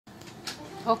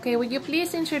Okay, would you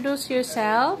please introduce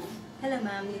yourself? Hello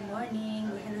ma'am, good morning.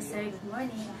 Hello sir, good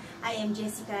morning. I am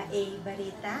Jessica A.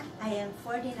 Barita. I am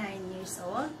 49 years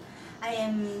old. I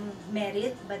am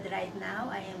married, but right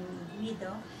now I am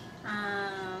widow.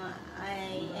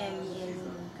 I am in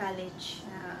college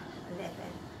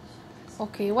level.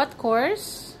 Okay, what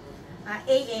course?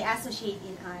 AA, Associate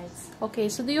in Arts. Okay,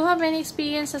 so do you have any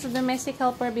experience as a domestic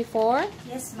helper before?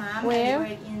 Yes ma'am, Where? I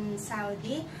work in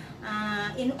Saudi.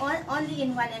 Only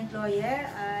in one employer.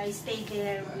 I stayed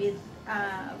there with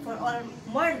for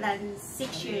more than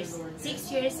 6 years.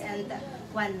 6 years and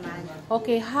 1 month.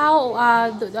 Okay,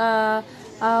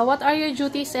 what are your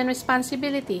duties and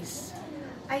responsibilities?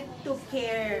 I took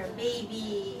care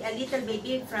a little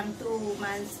baby from 2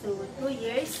 months to 2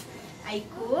 years. I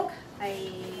cook, I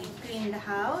clean the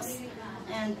house,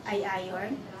 and I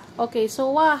iron. Okay,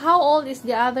 so how old is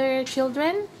the other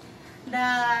children?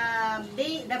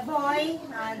 The boy,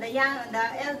 the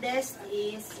eldest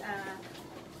is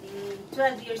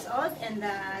 12 years old, and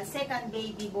the second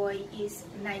baby boy is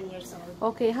 9 years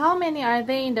old. Okay, how many are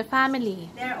they in the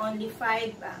family? There are only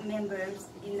 5 members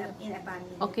in a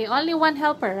family. Okay, only one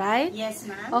helper, right? Yes,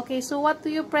 ma'am. Okay, so what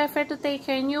do you prefer to take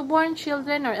care, newborn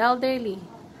children or elderly?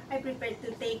 I prefer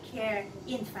to take care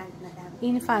infant, madam.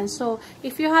 Infant. So,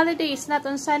 if your holiday is not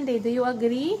on Sunday, do you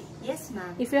agree? Yes,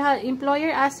 ma'am. If your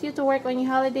employer asks you to work on your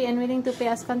holiday and willing to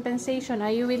pay as compensation, are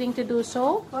you willing to do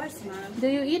so? Of course, ma'am. Do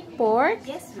you eat pork?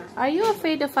 Yes, ma'am. Are you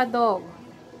afraid of a dog?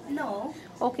 No.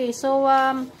 Okay, so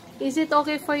is it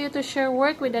okay for you to share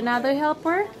work with another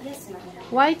helper? Yes, ma'am.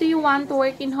 Why do you want to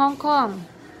work in Hong Kong?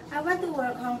 I want to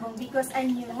work Hong Kong because I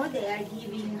knew they are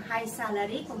giving high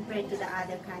salary compared to the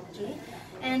other country.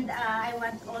 And I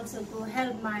want also to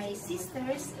help my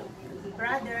sisters,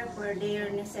 brother for their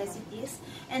necessities.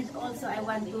 And also I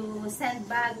want to send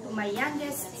back to my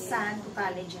youngest son to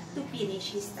college to finish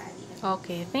his study.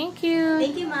 Okay, thank you.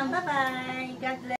 Thank you, ma'am. Bye-bye. God bless.